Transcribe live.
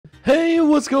Hey,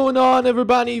 what's going on,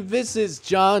 everybody? This is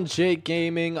John Jake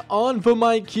Gaming on the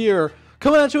mic here,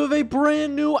 coming at you with a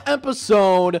brand new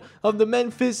episode of the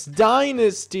Memphis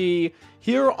Dynasty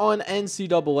here on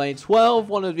NCAA 12,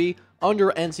 one of the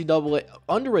underrated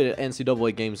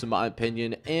NCAA games in my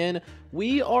opinion, and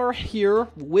we are here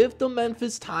with the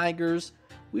Memphis Tigers.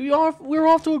 We're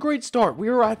off to a great start. We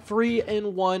were at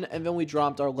 3-1, and then we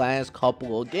dropped our last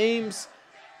couple of games.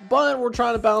 But we're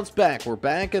trying to bounce back. We're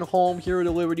back at home here at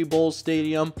the Liberty Bowl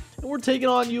Stadium, and we're taking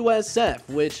on USF,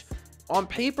 which on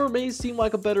paper may seem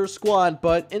like a better squad,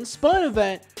 but in spite of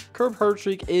that, Kirk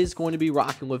Herbstreit is going to be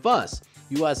rocking with us.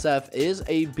 USF is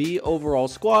a B overall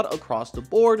squad across the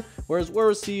board, whereas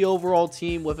we're a C overall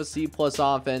team with a C+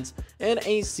 offense and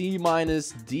a C-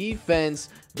 defense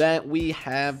that we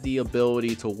have the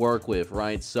ability to work with,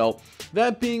 right? So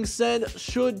that being said,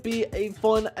 should be a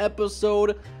fun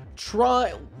episode.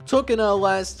 Took an L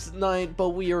last night, but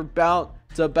we are about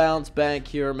to bounce back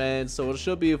here, man, so it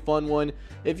should be a fun one.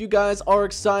 If you guys are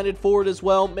excited for it as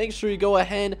well, make sure you go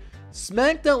ahead,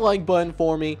 smack that like button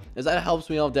for me, as that helps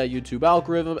me out that YouTube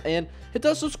algorithm, and hit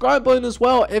that subscribe button as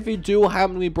well if you do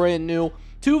happen to be brand new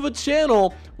to the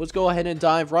channel. Let's go ahead and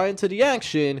dive right into the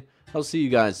action. I'll see you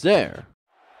guys there.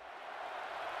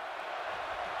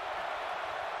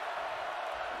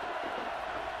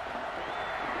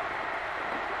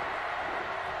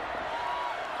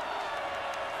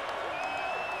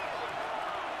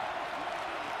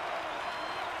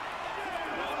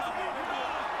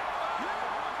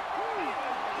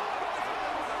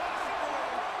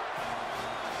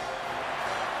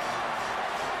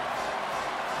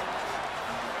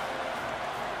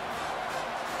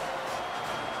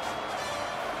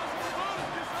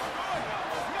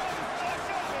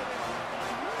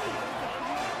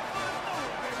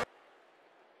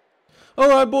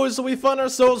 Alright, boys, so we find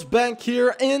ourselves back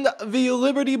here in the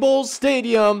Liberty Bowl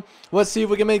Stadium. Let's see if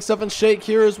we can make something shake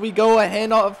here as we go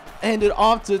ahead hand it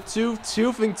off to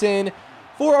Tufington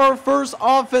for our first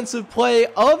offensive play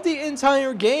of the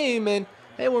entire game. And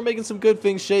hey, we're making some good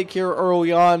things shake here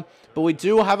early on, but we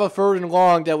do have a 3rd and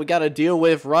long that we got to deal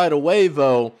with right away,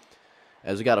 though.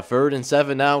 As we got a 3rd and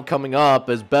 7 now coming up,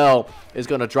 as Bell is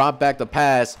going to drop back the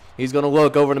pass. He's going to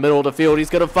look over the middle of the field.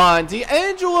 He's going to find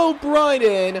D'Angelo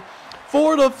Bryden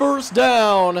for the first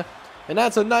down, and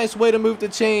that's a nice way to move the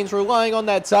chains, relying on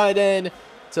that tight end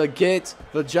to get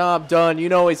the job done. You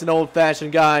know he's an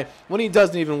old-fashioned guy when he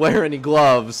doesn't even wear any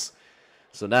gloves.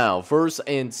 So now 1st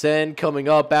and 10 coming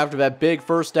up after that big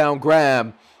first down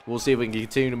grab. We'll see if we can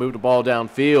continue to move the ball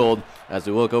downfield. As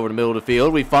we look over the middle of the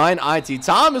field, we find IT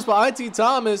Thomas, but IT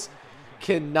Thomas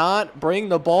cannot bring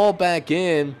the ball back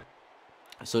in.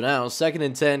 So now 2nd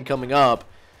and 10 coming up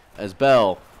as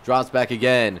Bell drops back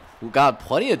again. We've got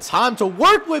plenty of time to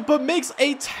work with, but makes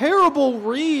a terrible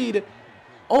read.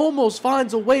 Almost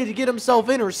finds a way to get himself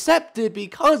intercepted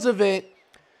because of it.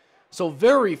 So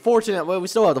very fortunate. Well, we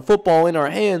still have the football in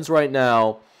our hands right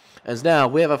now. As now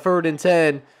we have a 3rd and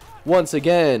 10 once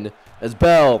again. As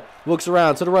Bell looks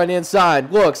around to the right-hand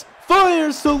side. Looks,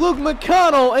 fires to Luke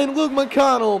McConnell. And Luke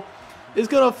McConnell is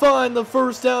going to find the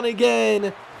first down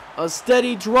again. A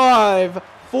steady drive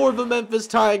for the Memphis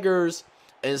Tigers.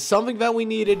 And something that we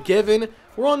needed, given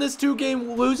we're on this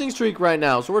 2-game losing streak right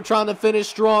now. So we're trying to finish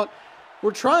strong.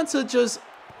 We're trying to just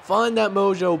find that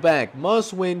mojo back.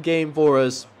 Must-win game for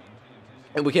us.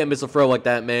 And we can't miss a throw like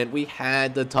that, man. We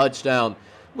had the touchdown.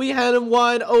 We had him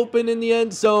wide open in the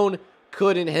end zone.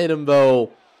 Couldn't hit him,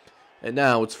 though. And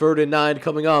now it's 3rd and 9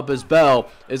 coming up as Bell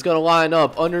is going to line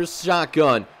up under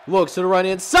shotgun. Looks to the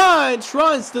right-hand side.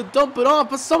 Tries to dump it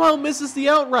off, but somehow misses the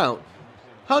out route.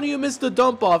 How do you miss the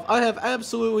dump off? I have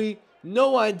absolutely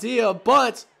no idea,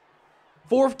 but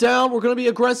 4th down, we're going to be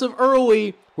aggressive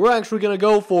early. We're actually going to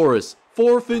go for us.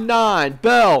 4th and 9.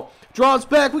 Bell drops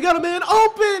back. We got a man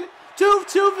open to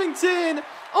Tufington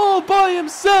all by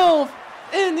himself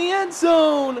in the end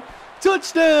zone.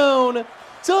 Touchdown,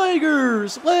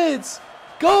 Tigers. Let's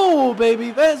go,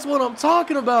 baby. That's what I'm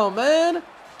talking about, man.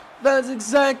 That's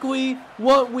exactly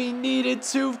what we needed.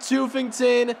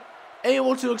 Tufington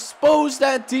able to expose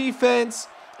that defense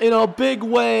in a big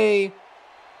way.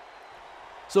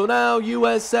 So now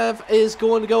USF is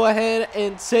going to go ahead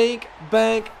and take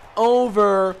back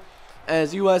over,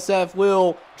 as USF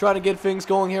will try to get things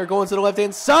going here. Going to the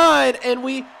left-hand side, and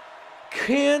we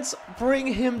can't bring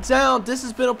him down. This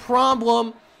has been a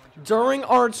problem during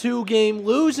our 2-game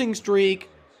losing streak.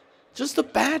 Just the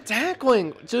bad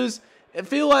tackling. I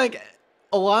feel like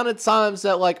a lot of times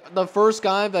that, like, the first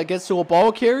guy that gets to a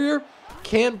ball carrier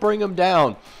can't bring him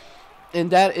down.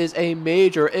 And that is a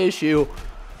major issue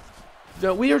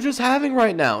that we are just having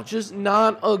right now. Just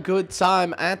not a good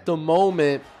time at the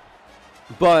moment.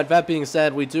 But that being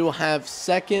said, we do have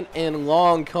 2nd and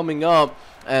long coming up,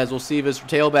 as we'll see this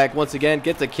tailback once again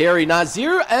get the carry.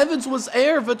 Nazir Evans was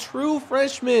there, the true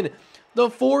freshman, the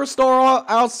 4-star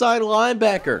outside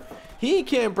linebacker. He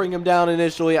can't bring him down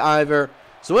initially either.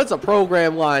 So it's a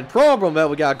problem that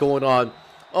we got going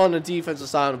on the defensive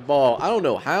side of the ball. I don't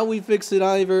know how we fix it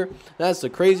either. That's the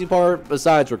crazy part,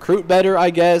 besides recruit better, I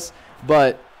guess.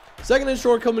 But 2nd and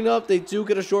short coming up. They do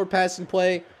get a short passing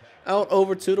play out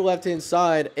over to the left-hand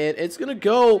side, and it's going to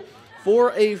go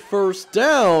for a 1st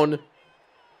down.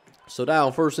 So now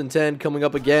 1st and 10 coming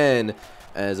up again,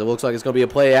 as it looks like it's going to be a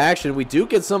play action. We do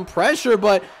get some pressure,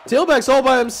 but tailback's all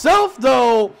by himself,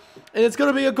 though. And it's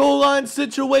going to be a goal line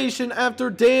situation after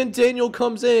Daniel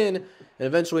comes in and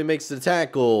eventually makes the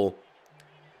tackle.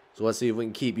 So let's see if we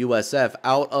can keep USF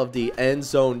out of the end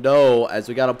zone. No, as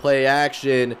we got a play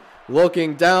action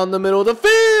looking down the middle of the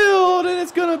field. And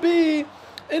it's going to be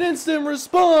an instant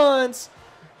response.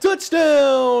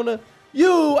 Touchdown,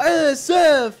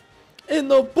 USF. And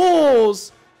the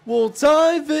Bulls will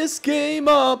tie this game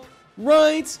up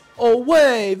right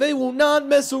away. They will not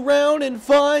mess around and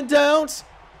find out.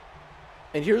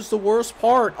 And here's the worst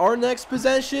part. Our next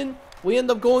possession, we end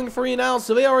up going 3 and out,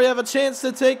 so they already have a chance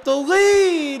to take the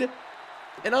lead.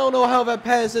 And I don't know how that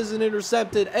pass isn't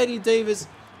intercepted. Eddie Davis,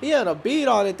 he had a beat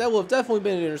on it. That would have definitely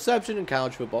been an interception in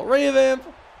college football revamp.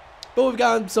 But we've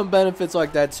gotten some benefits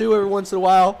like that too every once in a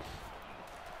while.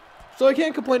 So I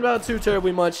can't complain about it too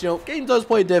terribly much. You know, game does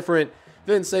play different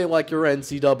than, say, like your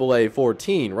NCAA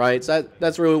 14, right? So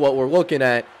that's really what we're looking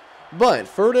at. But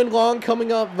 3rd and long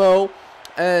coming up, though,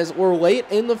 as we're late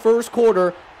in the 1st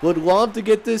quarter. Would love to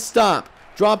get this stop.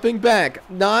 Dropping back.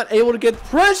 Not able to get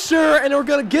pressure. And we're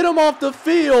going to get him off the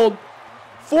field.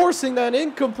 Forcing that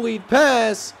incomplete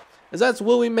pass. As that's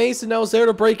Willie Mason that was there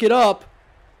to break it up.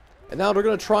 And now they're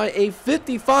going to try a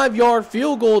 55-yard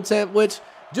field goal attempt. Which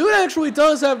dude actually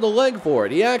does have the leg for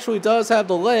it. He actually does have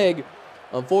the leg.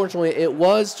 Unfortunately, it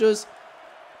was just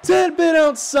a tad bit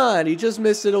outside. He just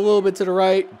missed it a little bit to the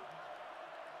right.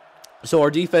 So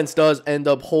our defense does end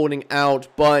up holding out,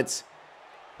 but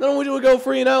not only do we go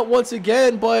 3 and out once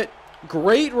again, but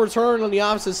great return on the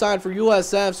opposite side for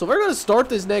USF. So they're going to start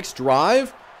this next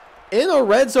drive in a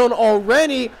red zone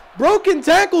already. Broken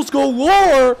tackles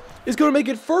galore is going to make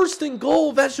it 1st and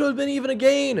goal. That should have been even a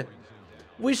gain.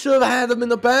 We should have had them in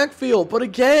the backfield, but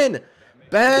again,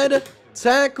 bad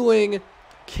tackling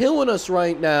killing us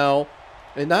right now.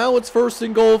 And now it's 1st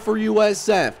and goal for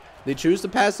USF. They choose to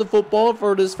pass the football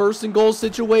for this 1st and goal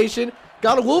situation.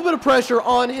 Got a little bit of pressure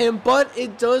on him, but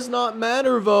it does not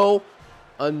matter, though.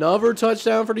 Another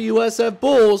touchdown for the USF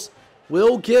Bulls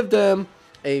will give them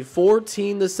a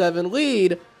 14-7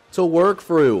 lead to work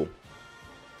through.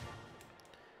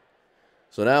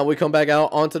 So now we come back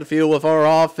out onto the field with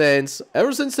our offense.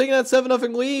 Ever since taking that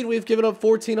 7-0 lead, we've given up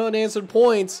 14 unanswered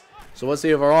points. So let's see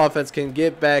if our offense can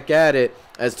get back at it.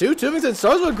 As Tuvington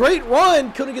starts with a great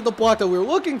run. Couldn't get the block that we were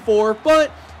looking for,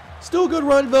 but still a good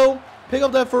run, though. Pick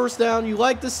up that 1st down. You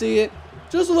like to see it.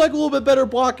 Just would like a little bit better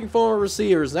blocking from our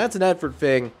receivers. That's an effort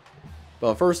thing.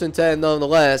 But 1st and 10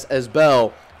 nonetheless, as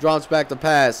Bell drops back the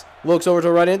pass. Looks over to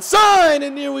the right-hand side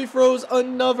and nearly throws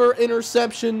another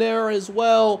interception there as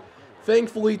well.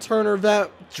 Thankfully, Turner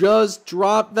that just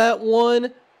dropped that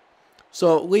one.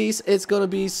 So at least it's going to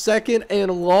be 2nd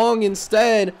and long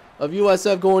instead of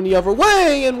USF going the other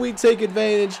way. And we take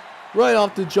advantage right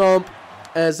off the jump,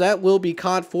 as that will be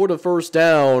caught for the 1st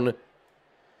down.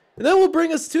 And that will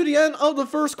bring us to the end of the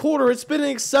 1st quarter. It's been an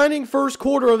exciting 1st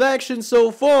quarter of action so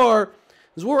far,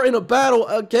 as we're in a battle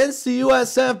against the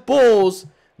USF Bulls,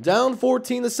 down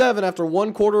 14-7 after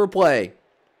 1 quarter of play.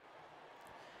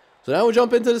 So now we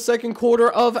jump into the 2nd quarter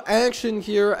of action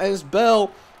here, as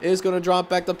Bell is going to drop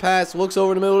back the pass. Looks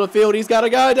over the middle of the field. He's got a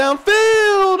guy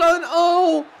downfield. And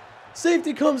oh,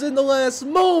 safety comes in the last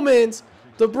moment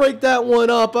to break that one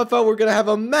up. I thought we were going to have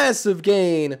a massive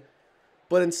gain.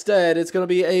 But instead, it's going to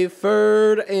be a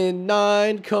 3rd and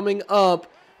 9 coming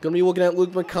up. Going to be looking at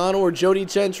Luke McConnell or Jody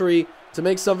Gentry to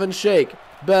make something shake.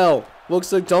 Bell looks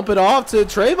to dump it off to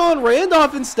Trayvon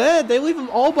Randolph instead. They leave him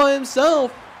all by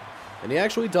himself. And he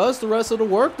actually does the rest of the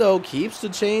work, though. Keeps the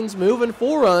chains moving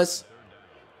for us.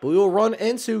 But we will run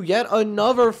into yet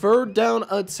another 3rd down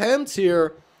attempt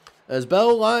here, as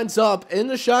Bell lines up in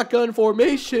the shotgun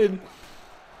formation.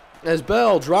 As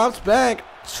Bell drops back,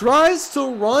 tries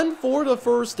to run for the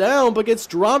 1st down, but gets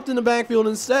dropped in the backfield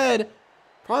instead.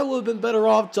 Probably would have been better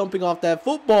off jumping off that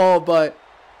football, but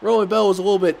Rowan Bell was a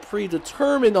little bit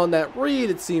predetermined on that read,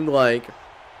 it seemed like.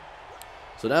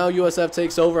 So now USF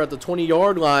takes over at the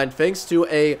 20-yard line thanks to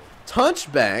a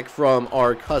touchback from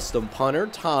our custom punter,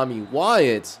 Tommy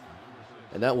Wyatt.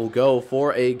 And that will go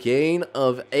for a gain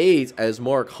of 8 as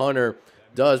Mark Hunter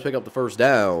does pick up the first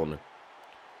down.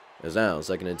 As now,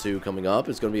 2nd and 2 coming up.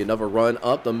 It's going to be another run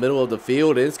up the middle of the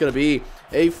field. And it's going to be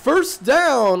a first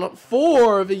down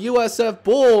for the USF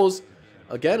Bulls.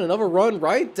 Again, another run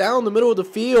right down the middle of the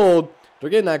field. They're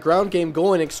getting that ground game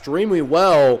going extremely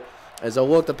well. As they'll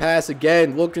look to pass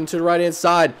again, looking to the right-hand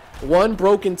side. One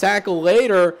broken tackle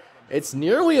later. It's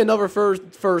nearly another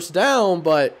first down,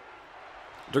 but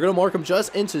they're going to mark him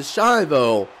just inches shy,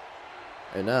 though.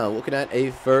 And now looking at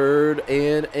a 3rd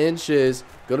and inches.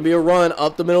 Going to be a run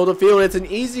up the middle of the field. It's an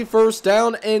easy first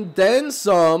down and then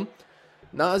some.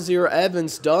 Nazir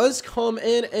Evans does come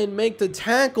in and make the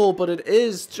tackle, but it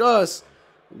is just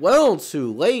well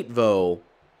too late, though.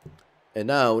 And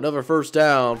now another first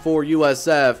down for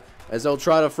USF as they'll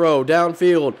try to throw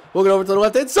downfield. Looking over to the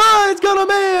left-hand side. It's got a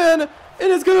man. And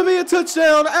it's going to be a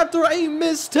touchdown after a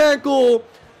missed tackle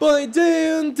by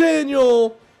Dan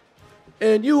Daniel.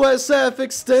 And USF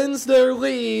extends their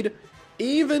lead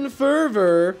even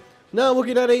further. Now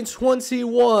looking at a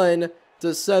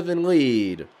 21-7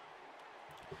 lead.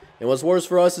 And what's worse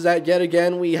for us is that yet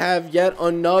again we have yet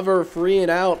another 3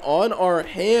 and out on our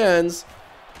hands.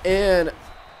 And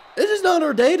it's just not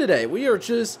our day today. We are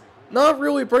just not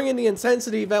really bringing the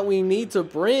intensity that we need to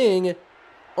bring.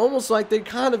 Almost like they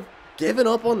kind of given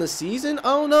up on the season. I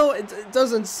don't know. It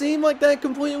doesn't seem like that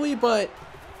completely, but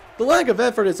the lack of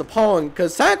effort is appalling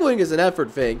because tackling is an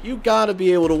effort thing. You got to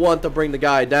be able to want to bring the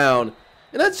guy down.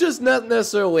 And that's just not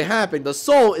necessarily happening. The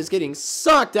soul is getting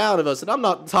sucked out of us, and I'm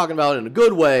not talking about it in a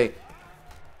good way.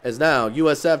 As now,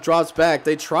 USF drops back.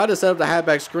 They try to set up the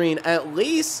halfback screen. At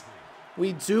least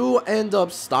we do end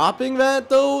up stopping that,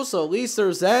 though. So at least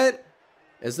there's that.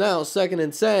 It's now 2nd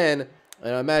and 10.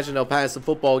 And I imagine they'll pass the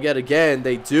football yet again.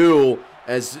 They do,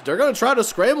 as they're going to try to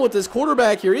scramble with this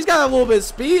quarterback here. He's got a little bit of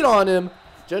speed on him.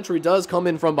 Gentry does come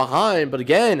in from behind. But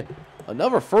again,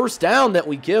 another first down that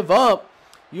we give up.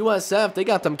 USF, they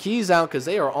got them keys out because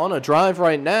they are on a drive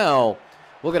right now.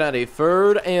 Looking at a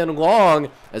 3rd and long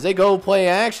as they go play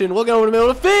action. Looking over the middle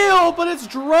of the field, but it's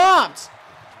dropped.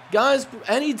 Guys,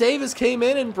 Eddie Davis came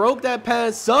in and broke that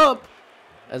pass up.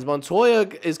 As Montoya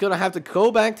is going to have to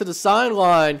go back to the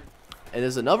sideline. And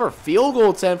there's another field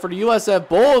goal attempt for the USF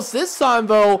Bulls. This time,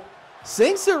 though,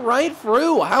 sinks it right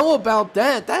through. How about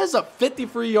that? That is a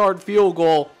 53-yard field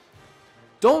goal.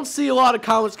 Don't see a lot of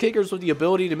college kickers with the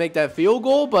ability to make that field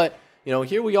goal, but, you know,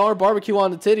 here we are, barbecue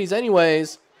on the titties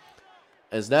anyways.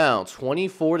 As now,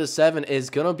 24-7 is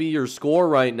going to be your score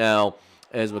right now,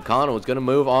 as McConnell is going to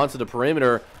move on to the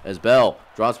perimeter as Bell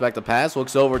drops back the pass,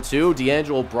 looks over to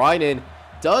D'Angelo Bryden,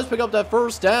 does pick up that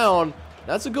first down.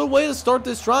 That's a good way to start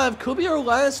this drive. Could be our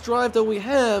last drive that we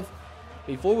have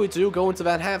before we do go into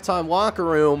that halftime locker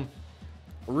room.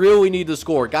 Really need to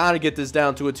score. Got to get this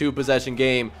down to a 2-possession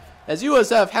game, as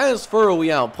USF has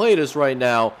thoroughly outplayed us right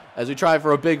now as we try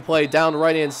for a big play down the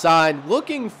right-hand side.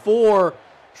 Looking for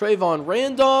Trayvon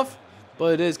Randolph,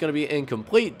 but it is going to be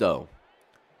incomplete, though.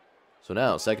 So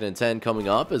now, 2nd and 10 coming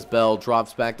up as Bell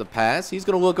drops back the pass. He's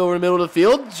going to look over the middle of the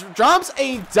field. Drops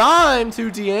a dime to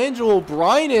D'Angelo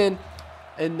Bryden.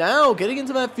 And now, getting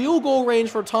into that field goal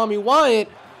range for Tommy Wyatt.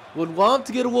 Would love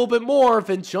to get a little bit more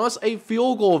than just a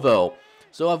field goal, though.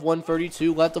 So have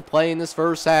 1:32 left to play in this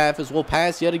first half as we'll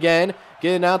pass yet again.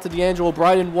 Getting out to D'Angelo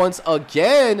Bryden once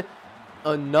again.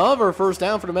 Another first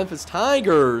down for the Memphis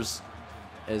Tigers.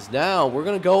 As now, we're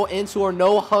going to go into our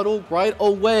no huddle right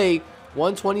away.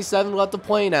 1:27 left to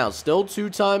play now. Still 2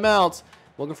 timeouts.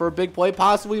 Looking for a big play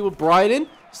possibly with Bryden.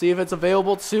 See if it's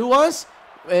available to us.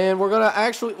 And we're going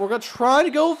to try to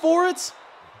go for it.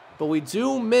 But we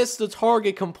do miss the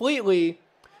target completely.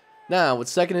 Now,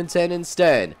 it's 2nd and 10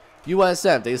 instead.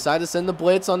 USF, they decide to send the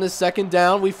blitz on this 2nd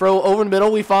down. We throw over the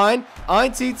middle. We find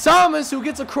St. Thomas, who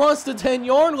gets across the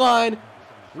 10-yard line.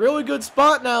 Really good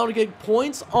spot now to get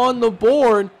points on the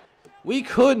board. We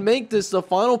could make this the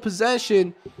final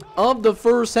possession of the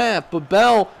first half. But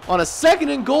Bell, on a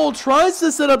 2nd and goal, tries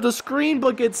to set up the screen,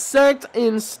 but gets sacked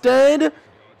instead.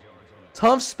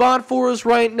 Tough spot for us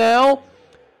right now.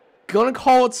 Gonna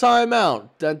call a timeout.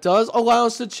 That does allow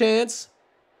us a chance.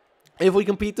 If we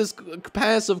complete this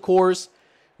pass, of course,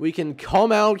 we can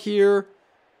come out here.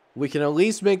 We can at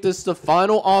least make this the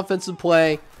final offensive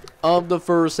play of the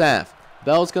first half.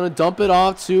 Bell's going to dump it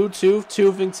off to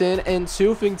Tufington, and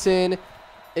Tufington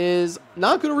is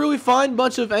not going to really find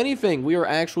much of anything. We are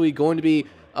actually going to be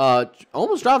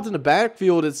almost dropped in the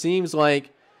backfield, it seems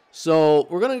like. So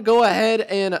we're going to go ahead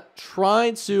and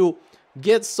try to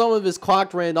get some of his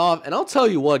clock ran off. And I'll tell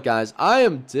you what, guys, I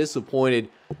am disappointed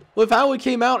with how we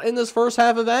came out in this first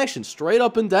half of action. Straight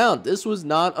up and down. This was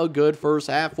not a good first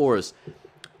half for us.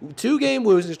 2-game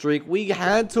losing streak. We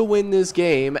had to win this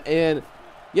game, and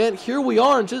yet here we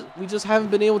are, and we just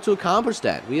haven't been able to accomplish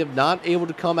that. We have not able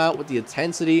to come out with the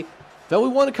intensity that we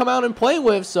want to come out and play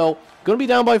with, so going to be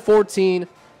down by 14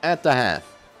 at the half.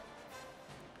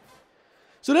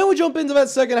 So now we jump into that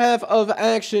second half of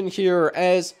action here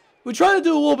as we try to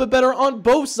do a little bit better on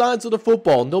both sides of the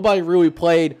football. Nobody really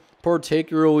played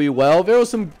particularly well. There were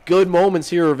some good moments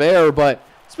here or there, but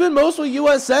it's been mostly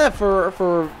USF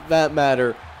for that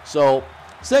matter. So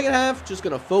second half, just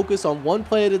going to focus on one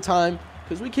play at a time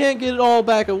because we can't get it all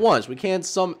back at once. We can't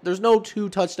there's no 2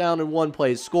 touchdown in 1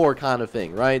 play score kind of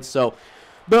thing, right? So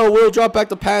Bell will drop back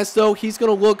the pass though. He's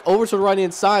going to look over to the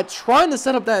right-hand side, trying to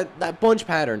set up that bunch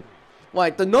pattern.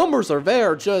 Like, the numbers are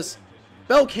there, just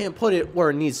Bell can't put it where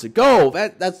it needs to go.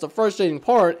 That's the frustrating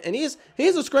part. And he's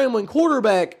a scrambling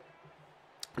quarterback.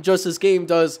 Just this game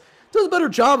does a better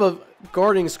job of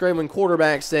guarding scrambling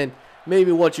quarterbacks than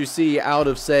maybe what you see out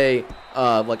of, say,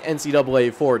 like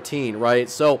NCAA 14, right?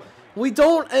 So we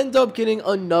don't end up getting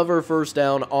another first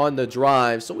down on the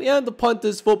drive. So we had to punt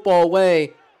this football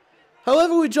away.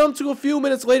 However, we jump to a few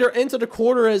minutes later into the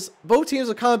quarter as both teams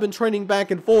have kind of been trending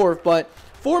back and forth, but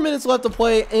 4 minutes left to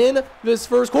play in this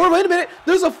first quarter. Wait a minute.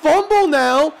 There's a fumble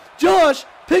now. Josh,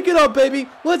 pick it up, baby.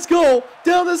 Let's go.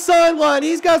 Down the sideline.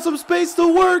 He's got some space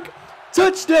to work.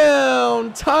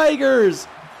 Touchdown, Tigers.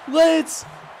 Let's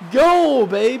go,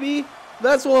 baby.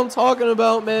 That's what I'm talking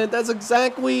about, man. That's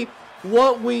exactly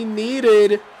what we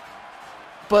needed.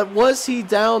 But was he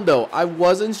down, though? I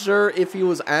wasn't sure if he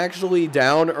was actually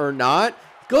down or not.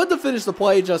 Good to finish the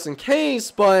play just in case,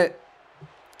 but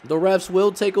the refs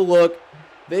will take a look.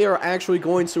 They are actually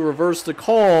going to reverse the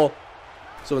call.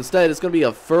 So instead, it's going to be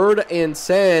a 3rd and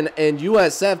 10. And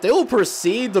USF, they will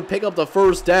proceed to pick up the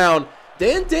first down.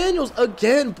 Dan Daniels,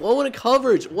 again, blowing a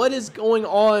coverage. What is going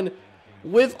on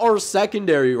with our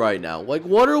secondary right now? Like,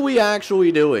 what are we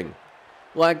actually doing?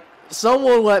 Like,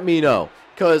 someone let me know.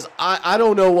 Because I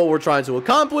don't know what we're trying to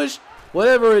accomplish.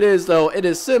 Whatever it is, though, it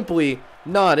is simply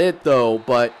not it, though.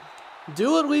 But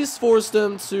do at least force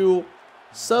them to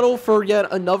settle for yet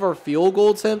another field goal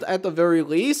attempt at the very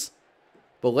least.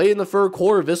 But late in the third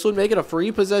quarter, this would make it a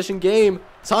free possession game.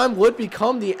 Time would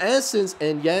become the essence,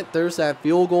 and yet there's that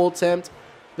field goal attempt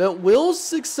that will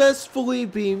successfully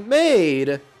be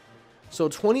made. So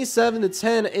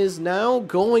 27-10 is now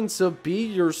going to be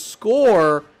your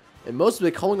score, and most of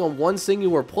it coming on one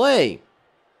singular play.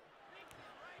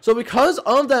 So because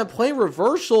of that play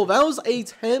reversal, that was a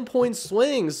 10-point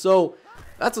swing. So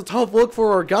that's a tough look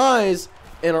for our guys.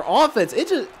 And our offense, it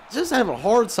just having a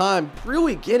hard time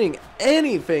really getting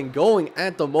anything going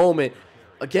at the moment.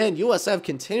 Again, USF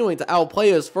continuing to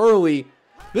outplay us thoroughly.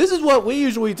 This is what we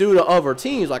usually do to other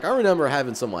teams. Like, I remember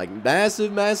having some, like,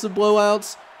 massive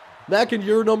blowouts back in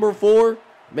year number 4.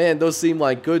 Man, those seem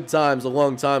like good times a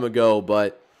long time ago,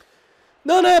 but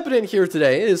not happening here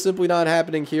today. It is simply not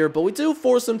happening here, but we do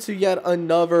force them to yet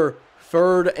another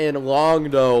 3rd and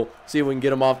long, though. See if we can get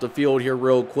them off the field here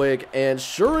real quick. And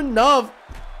sure enough,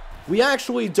 we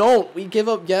actually don't. We give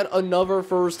up yet another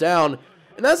first down.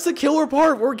 And that's the killer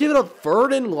part. We're giving up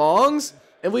 3rd and longs.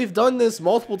 And we've done this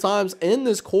multiple times in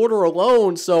this quarter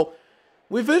alone. So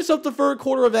we finished up the 3rd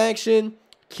quarter of action.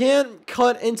 Can't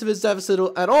cut into this deficit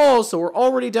at all. So we're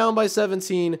already down by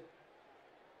 17.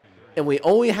 And we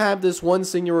only have this one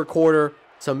singular quarter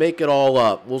to make it all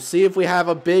up. We'll see if we have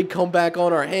a big comeback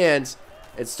on our hands.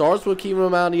 It starts with keeping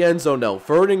them out of the end zone, though.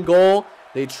 3rd and goal.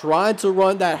 They tried to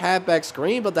run that halfback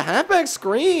screen, but the halfback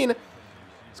screen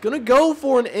is going to go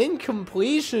for an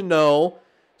incompletion, though.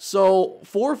 So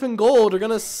 4th and goal. They're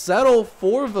going to settle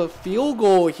for the field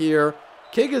goal here.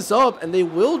 Kick us up, and they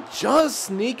will just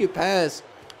sneak it past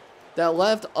that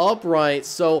left upright.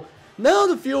 So now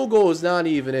the field goal is not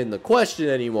even in the question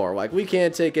anymore. Like, we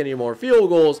can't take any more field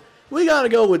goals. We got to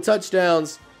go with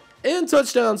touchdowns and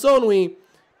touchdowns only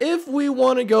if we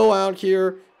want to go out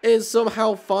here and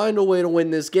somehow find a way to win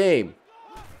this game.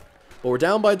 But we're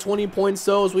down by 20 points,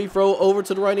 though, as we throw over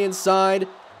to the right-hand side.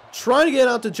 Trying to get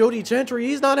out to Jody Gentry.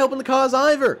 He's not helping the cause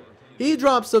either. He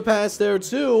drops the pass there,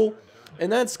 too.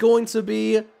 And that's going to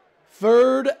be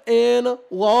 3rd and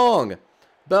long.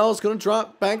 Bell's going to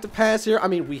drop back to pass here. I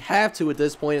mean, we have to at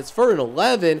this point. It's 3rd and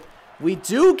 11. We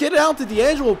do get it out to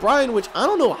D'Angelo Bryan, which I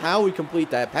don't know how we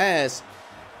complete that pass.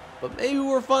 But maybe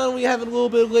we're finally having a little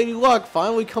bit of lady luck.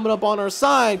 Finally coming up on our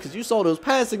side, because you saw those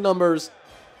passing numbers.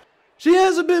 She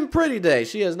hasn't been pretty today.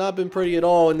 She has not been pretty at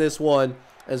all in this one.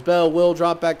 As Bell will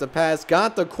drop back the pass.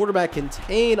 Got the quarterback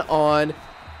contained on.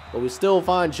 But we still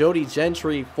find Jody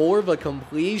Gentry for the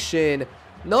completion.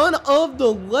 None of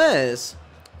the less,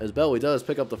 as Bell does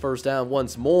pick up the first down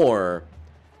once more.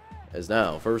 As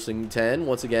now, 1st and 10,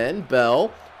 once again,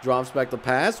 Bell drops back the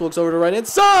pass, looks over to right hand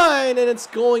side, and it's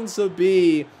going to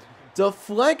be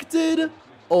deflected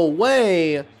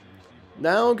away.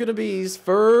 Now going to be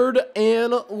 3rd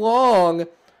and long,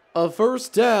 a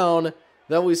 1st down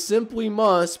that we simply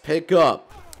must pick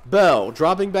up. Bell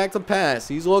dropping back the pass.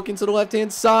 He's looking to the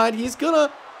left-hand side. He's going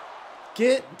to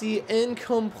get the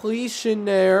incompletion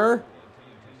there.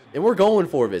 And we're going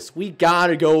for this. We got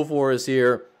to go for this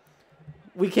here.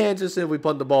 We can't just simply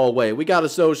punt the ball away. We got to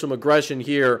show some aggression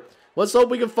here. Let's hope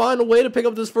we can find a way to pick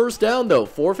up this 1st down, though.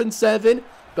 4th and 7.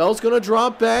 Bell's going to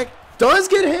drop back. Does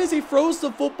get his. He throws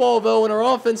the football, though, and our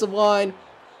offensive line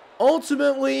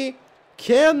ultimately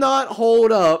cannot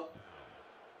hold up.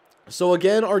 So,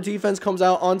 again, our defense comes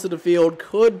out onto the field.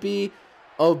 Could be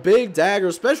a big dagger,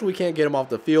 especially we can't get him off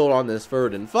the field on this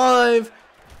 3rd and 5.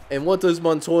 And what does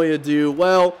Montoya do?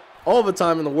 Well, all the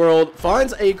time in the world,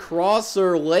 finds a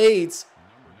crosser late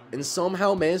and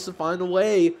somehow managed to find a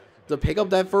way to pick up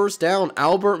that 1st down.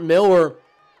 Albert Miller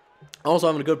also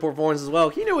having a good performance as well.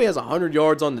 He knew he has 100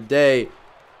 yards on the day.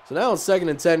 So now it's 2nd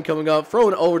and 10 coming up.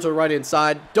 Throwing it over to the right-hand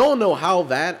side. Don't know how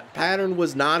that pattern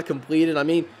was not completed. I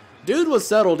mean, dude was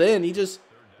settled in. He just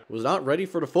was not ready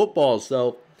for the football.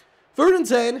 So 3rd and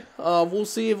 10. We'll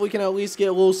see if we can at least get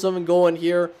a little something going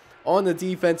here on the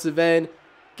defensive end.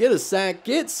 Get a sack.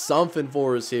 Get something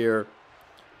for us here.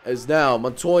 As now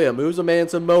Montoya moves a man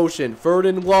to motion. 3rd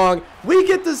and long. We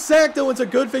get the sack, though. It's a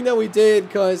good thing that we did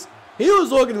because he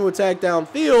was looking to attack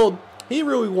downfield. He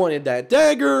really wanted that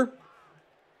dagger.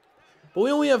 But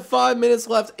we only have 5 minutes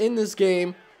left in this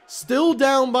game. Still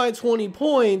down by 20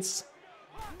 points.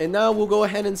 And now we'll go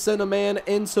ahead and send a man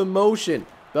into motion.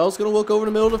 Bell's going to look over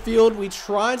the middle of the field. We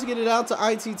tried to get it out to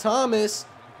St.Thomas,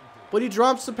 but he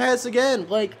drops the pass again.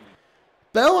 Like,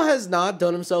 Bell has not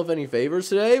done himself any favors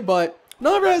today, but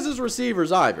neither has his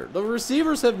receivers either. The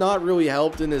receivers have not really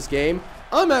helped in this game.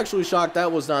 I'm actually shocked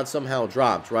that was not somehow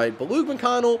dropped, right? But Luke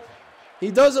McConnell,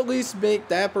 he does at least make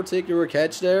that particular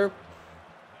catch there.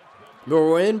 But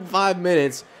we're in 5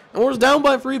 minutes, and we're down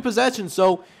by 3 possessions,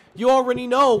 so you already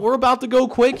know we're about to go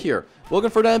quick here. Looking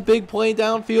for that big play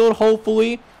downfield,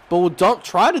 hopefully, but we'll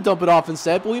try to dump it off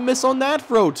instead, but we miss on that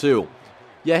throw too.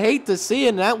 You hate to see it,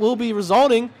 and that will be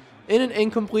resulting in an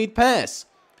incomplete pass.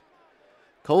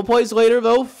 Couple plays later,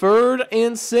 though, 3rd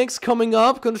and 6 coming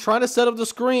up. Going to try to set up the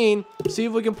screen, see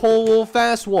if we can pull a little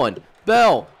fast one.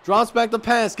 Bell drops back the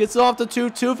pass, gets it off to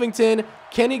Tufington.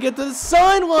 Can he get to the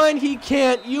sideline? He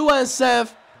can't.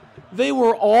 USF, they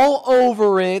were all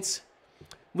over it.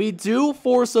 We do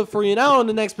force a 3 and out on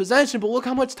the next possession, but look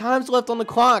how much time's left on the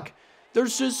clock.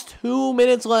 There's just 2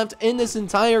 minutes left in this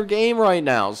entire game right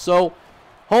now. So,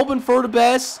 hoping for the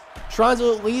best. Trying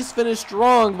to at least finish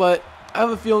strong, but I have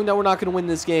a feeling that we're not going to win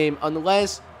this game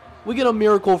unless we get a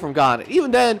miracle from God.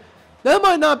 Even then, that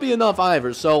might not be enough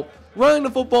either. So, running the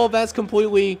football, that's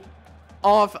completely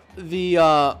off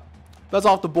the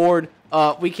board.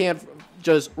 We can't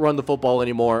just run the football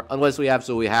anymore unless we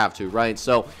absolutely have to, right?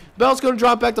 So, Bell's going to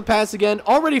drop back the pass again.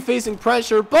 Already facing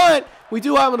pressure, but we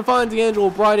do happen to find D'Angelo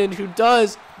Bryden, who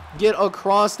does get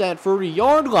across that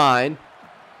 30-yard line.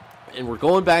 And we're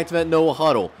going back to that no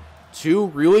huddle. 2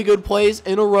 really good plays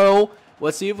in a row.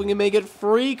 Let's see if we can make it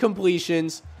 3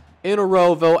 completions in a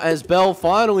row, though, as Bell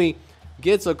finally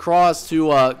gets across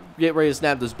to get ready to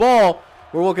snap this ball.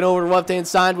 We're looking over the left-hand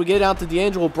side. We get out to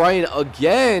D'Angelo Bryden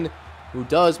again, who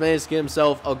does manage to get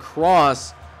himself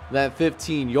across that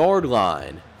 15-yard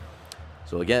line.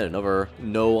 So, again, another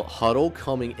no huddle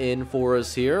coming in for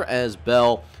us here as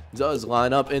Bell does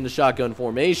line up in the shotgun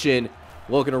formation.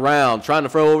 Looking around, trying to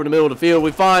throw over the middle of the field.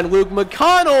 We find Luke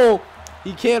McConnell.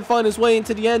 He can't find his way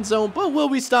into the end zone, but will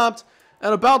be stopped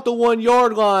at about the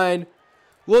 1-yard line.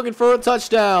 Looking for a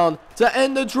touchdown to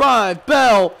end the drive.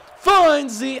 Bell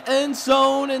finds the end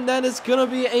zone, and that is going to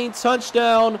be a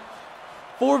touchdown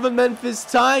for the Memphis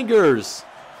Tigers.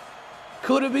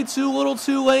 Could it be too little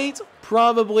too late?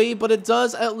 Probably, but it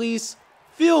does at least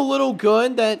feel a little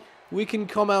good that we can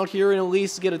come out here and at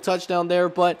least get a touchdown there,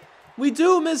 but we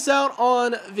do miss out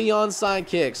on the onside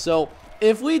kick. So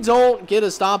if we don't get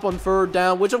a stop on 3rd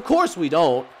down, which of course we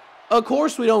don't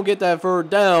get that 3rd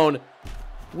down,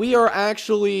 we are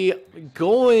actually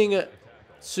going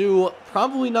to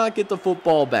probably not get the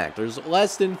football back. There's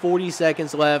less than 40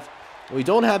 seconds left. We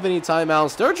don't have any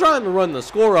timeouts. They're trying to run the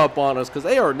score up on us because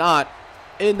they are not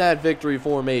in that victory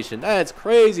formation. That's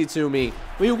crazy to me.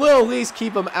 We will at least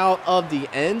keep them out of the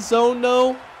end zone,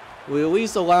 though. We at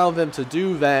least allow them to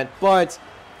do that, but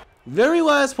very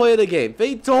last play of the game.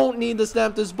 They don't need to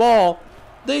snap this ball.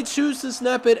 They choose to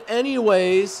snap it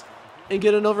anyways and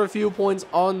get another few points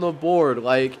on the board.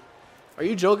 Like, Are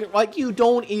you joking? Like, you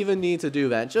don't even need to do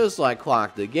that. Just, like,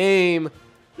 clock the game.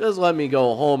 Just let me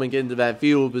go home and get into that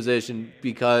field position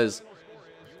because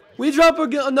we dropped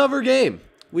another game.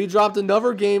 We dropped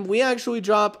another game. We actually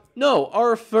dropped, no,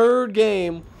 our 3rd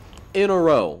game in a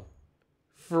row.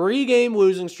 3-game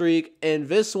losing streak, and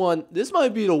this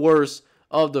might be the worst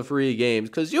of the 3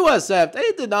 games because USF,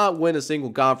 they did not win a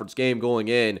single conference game going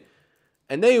in,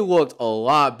 and they looked a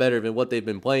lot better than what they've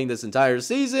been playing this entire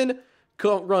season,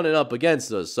 running up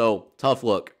against us, so tough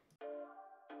look.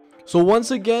 So once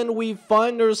again, we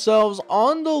find ourselves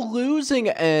on the losing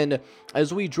end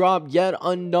as we drop yet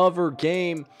another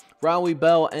game. Riley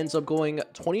Bell ends up going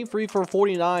 23 for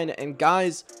 49, and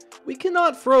guys, we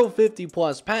cannot throw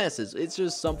 50+ passes. It's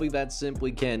just something that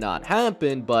simply cannot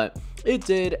happen, but it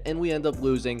did, and we end up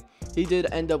losing. He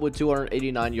did end up with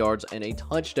 289 yards and a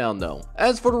touchdown, though.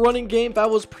 As for the running game, that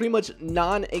was pretty much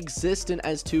non-existent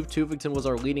as Tufington was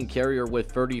our leading carrier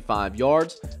with 35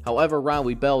 yards. However,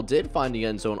 Riley Bell did find the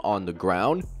end zone on the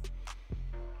ground.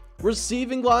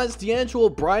 Receiving wise, D'Angelo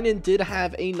Bryden did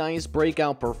have a nice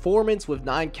breakout performance with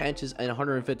 9 catches and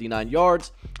 159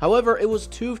 yards. However, it was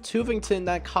Tufington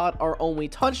that caught our only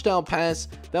touchdown pass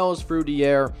that was through the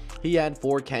air. He had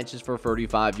 4 catches for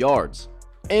 35 yards.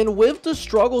 And with the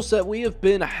struggles that we have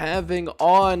been having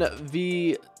on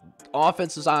the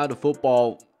offensive side of the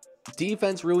football,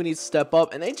 defense really needs to step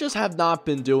up, and they just have not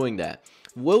been doing that.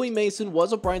 Willie Mason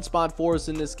was a bright spot for us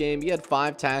in this game. He had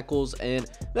 5 tackles, and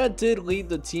that did lead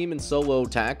the team in solo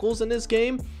tackles in this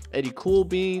game. Eddie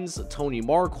Coolbeans, Tony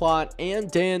Marquardt,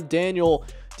 and Dan Daniel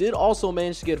did also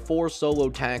manage to get 4 solo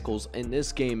tackles in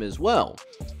this game as well.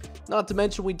 Not to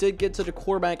mention, we did get to the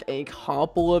quarterback a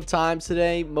couple of times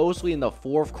today, mostly in the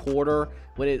 4th quarter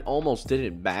when it almost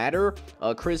didn't matter.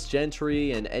 Chris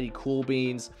Gentry and Eddie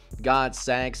Coolbeans got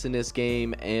sacks in this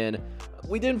game, and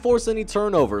we didn't force any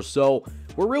turnovers. So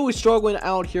we're really struggling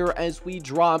out here as we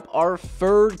drop our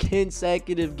 3rd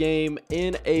consecutive game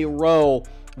in a row.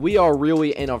 We are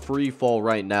really in a free fall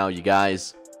right now, you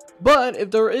guys. But if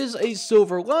there is a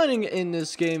silver lining in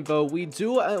this game, though, we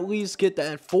do at least get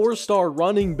that 4-star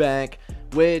running back,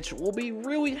 which will be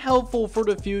really helpful for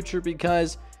the future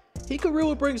because he could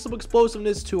really bring some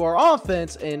explosiveness to our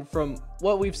offense. And from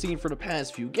what we've seen for the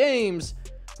past few games,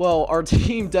 well, our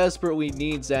team desperately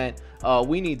needs that.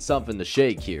 We need something to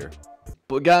shake here.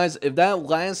 But guys, if that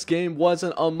last game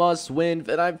wasn't a must win,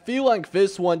 then I feel like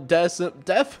this one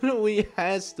definitely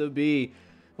has to be.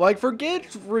 Like, forget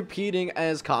repeating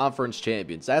as conference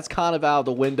champions. That's kind of out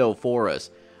the window for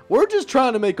us. We're just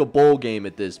trying to make a bowl game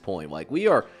at this point. Like, we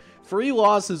are 3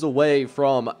 losses away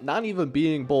from not even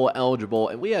being bowl eligible,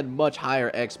 and we had much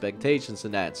higher expectations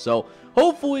than that. So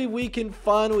hopefully we can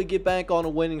finally get back on a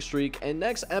winning streak, and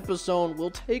next episode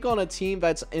we'll take on a team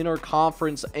that's in our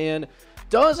conference and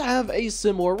does have a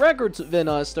similar record than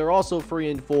us. They're also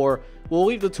 3-4. We'll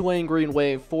leave the Tulane Green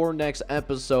Wave for next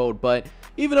episode, but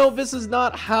even though this is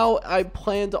not how I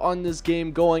planned on this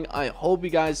game going, I hope you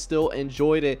guys still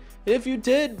enjoyed it. If you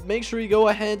did, make sure you go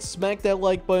ahead, smack that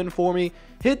like button for me.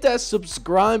 Hit that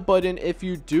subscribe button if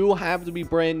you do happen to be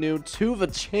brand new to the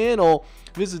channel.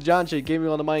 This is John J. Gaming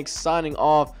on the mic, signing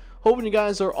off. Hoping you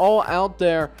guys are all out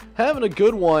there having a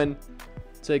good one.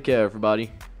 Take care, everybody.